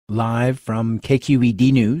Live from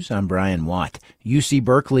KQED News, I'm Brian Watt. UC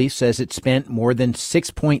Berkeley says it spent more than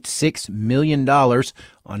 $6.6 million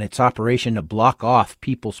on its operation to block off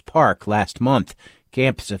People's Park last month.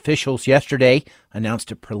 Campus officials yesterday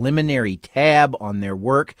announced a preliminary tab on their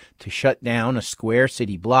work to shut down a square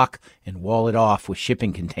city block and wall it off with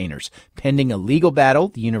shipping containers. Pending a legal battle,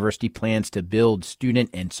 the university plans to build student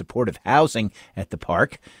and supportive housing at the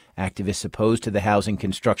park. Activists opposed to the housing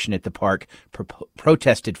construction at the park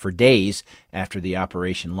protested for days after the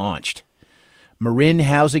operation launched. Marin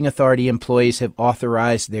Housing Authority employees have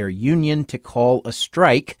authorized their union to call a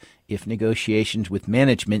strike if negotiations with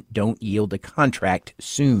management don't yield a contract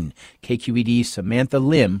soon. KQED's Samantha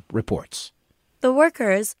Lim reports. The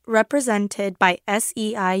workers, represented by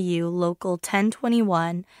SEIU Local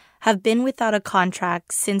 1021, have been without a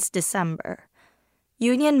contract since December.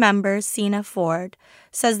 Union member Sina Ford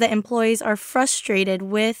says the employees are frustrated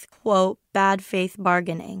with, quote, bad faith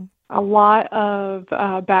bargaining. A lot of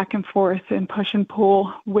back and forth and push and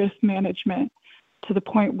pull with management to the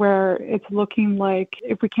point where it's looking like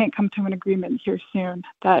if we can't come to an agreement here soon,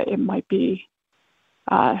 that it might be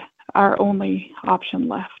our only option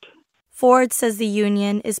left. Ford says the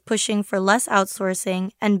union is pushing for less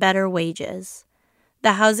outsourcing and better wages.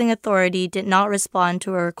 The Housing Authority did not respond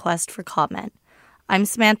to a request for comment. I'm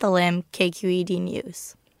Samantha Lim, KQED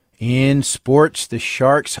News. In sports, the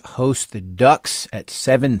Sharks host the Ducks at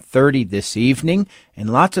 7:30 this evening, and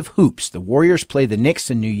lots of hoops. The Warriors play the Knicks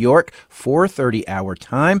in New York, 4:30 our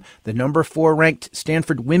time. The number 4 ranked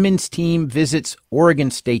Stanford women's team visits Oregon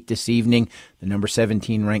State this evening. The number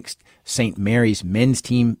 17 ranked St. Mary's men's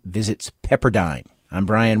team visits Pepperdine. I'm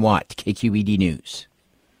Brian Watt, KQED News.